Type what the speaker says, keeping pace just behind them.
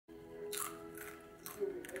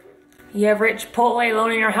You ever ate Chipotle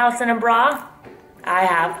alone in your house in a bra? I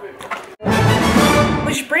have.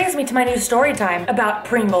 Which brings me to my new story time about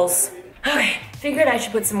Pringles. Okay, figured I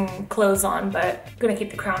should put some clothes on, but I'm gonna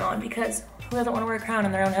keep the crown on because who doesn't want to wear a crown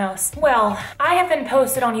in their own house? Well, I haven't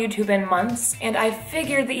posted on YouTube in months, and I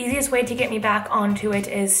figured the easiest way to get me back onto it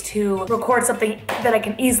is to record something that I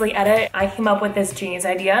can easily edit. I came up with this genius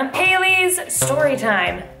idea. Hailee's story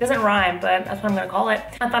time. Doesn't rhyme, but that's what I'm gonna call it.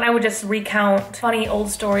 I thought I would just recount funny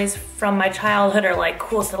old stories from my childhood or like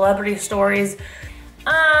cool celebrity stories.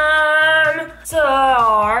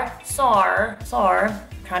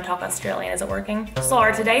 Trying to talk Australian, is it working? So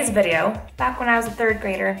today's video, back when I was a 3rd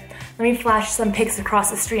grader, let me flash some pics across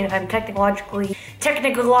the street if I'm technologically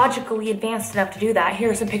advanced enough to do that. Here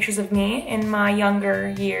are some pictures of me in my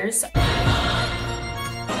younger years.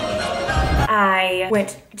 I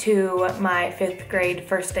went to my 5th grade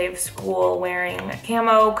first day of school wearing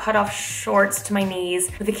camo cutoff shorts to my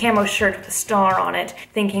knees with a camo shirt with a star on it,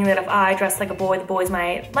 thinking that if I dressed like a boy, the boys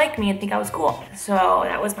might like me and think I was cool. So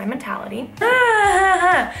that was my mentality.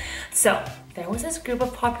 So there was this group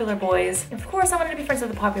of popular boys. Of course, I wanted to be friends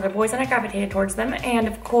with the popular boys and I gravitated towards them. And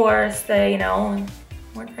of course, they, you know,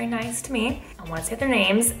 weren't very nice to me. I want to say their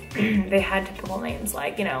names. They had typical names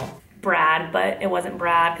like, you know, Brad, but it wasn't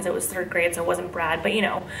Brad because it was 3rd grade, so it wasn't Brad, but you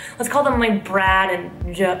know, let's call them like Brad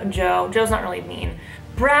and Joe. Joe's not really mean.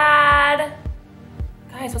 Brad,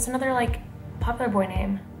 guys, what's another like popular boy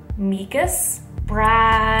name? Meekus,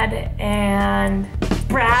 Brad and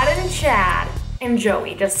Chad and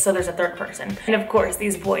Joey, just so there's a 3rd person. And of course,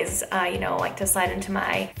 these boys, you know, like to slide into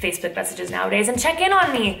my Facebook messages nowadays and check in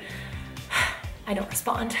on me. I don't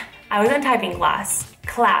respond. I was in typing class.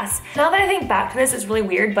 Now that I think back to this, it's really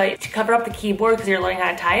weird, but to cover up the keyboard because you're learning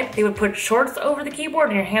how to type, they would put shorts over the keyboard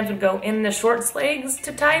and your hands would go in the shorts legs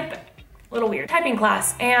to type. A little weird. Typing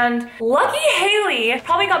class. And lucky Hailee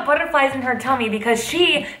probably got butterflies in her tummy because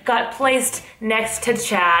she got placed next to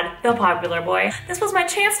Chad, the popular boy. This was my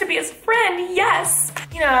chance to be his friend, yes!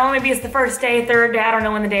 You know, maybe it's the 1st day, 3rd day, I don't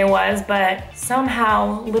know when the day was, but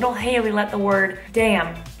somehow little Hailee let the word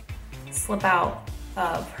damn slip out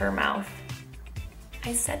of her mouth.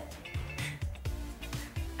 I said,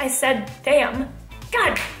 damn.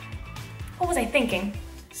 God, what was I thinking?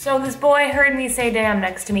 So this boy heard me say damn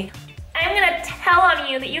next to me. I'm gonna tell on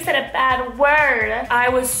you that you said a bad word. I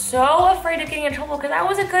was so afraid of getting in trouble because I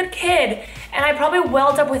was a good kid and I probably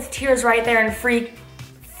welled up with tears right there and freaked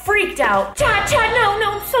out. Chad, no,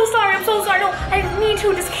 I'm so sorry, no, I didn't mean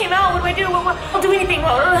to, it just came out, what do I do? I'll do anything.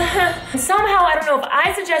 Somehow, I don't know if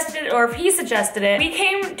I suggested it or if he suggested it, we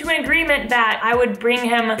came to an agreement that I would bring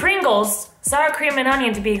him Pringles, sour cream and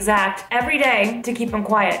onion to be exact, every day to keep him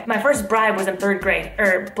quiet. My first bribe was in 3rd grade,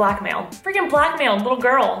 or blackmail. Freaking blackmailed, little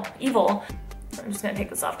girl, evil. I'm just gonna take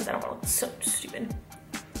this off because I don't want to look so stupid.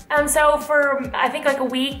 And so for, I think like a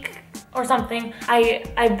week, or something,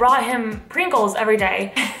 I brought him Pringles every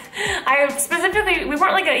day. I specifically, we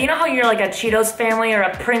weren't like a, you know how you're like a Cheetos family or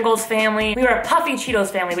a Pringles family? We were a puffy Cheetos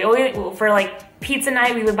family. We always, for like pizza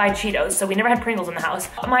night, we would buy Cheetos, so we never had Pringles in the house.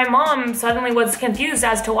 My mom suddenly was confused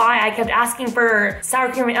as to why I kept asking for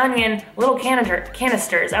sour cream and onion little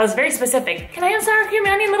canisters. I was very specific. Can I have sour cream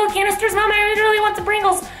and onion little canisters, Mom? I really want some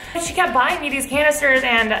Pringles. She kept buying me these canisters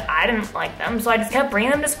and I didn't like them, so I just kept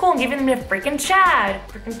bringing them to school and giving them to freaking Chad.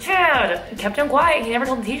 I kept him quiet. He never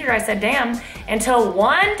told the teacher I said damn, until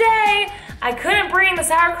one day I couldn't bring the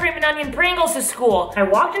sour cream and onion Pringles to school. I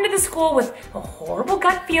walked into the school with a horrible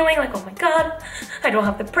gut feeling like, oh my God, I don't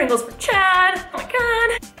have the Pringles for Chad, oh my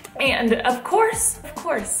God. And of course,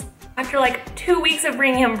 after like 2 weeks of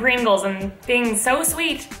bringing him Pringles and being so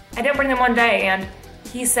sweet, I didn't bring them one day and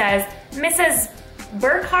he says, Mrs.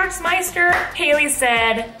 Burkhartsmeister, Hailee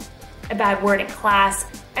said a bad word in class.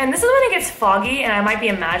 And this is when it gets foggy, and I might be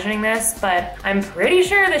imagining this, but I'm pretty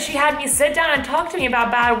sure that she had me sit down and talk to me about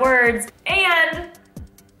bad words. And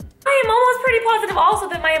I am almost pretty positive also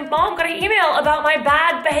that my mom got an email about my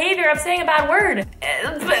bad behavior of saying a bad word.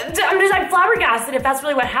 But I'm flabbergasted if that's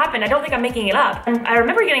really what happened. I don't think I'm making it up. I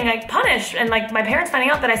remember getting like punished and like my parents finding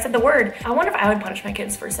out that I said the word. I wonder if I would punish my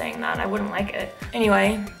kids for saying that. I wouldn't like it.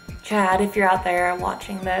 Anyway, Chad, if you're out there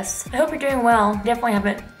watching this, I hope you're doing well. Definitely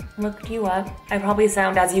haven't looked you up. I probably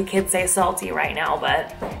sound, as you kids say, salty right now,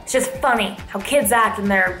 but it's just funny how kids act when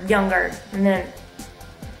they're younger and then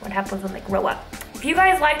what happens when they grow up. If you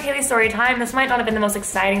guys liked Hailee's story time, this might not have been the most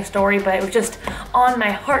exciting story, but it was just on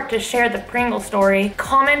my heart to share the Pringle story.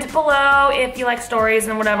 Comment below if you like stories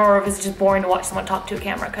and whatever, or if it's just boring to watch someone talk to a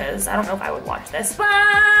camera, because I don't know if I would watch this. But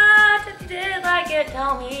if you did like it,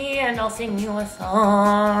 tell me and I'll sing you a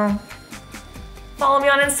song. Follow me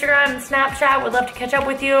on Instagram and Snapchat. Would love to catch up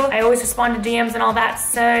with you. I always respond to DMs and all that,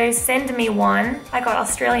 so send me one. I got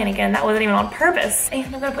Australian again. That wasn't even on purpose. And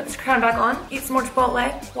I'm gonna put this crown back on, eat some more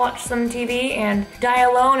Chipotle, watch some TV, and die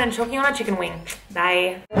alone and choking on a chicken wing.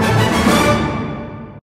 Bye.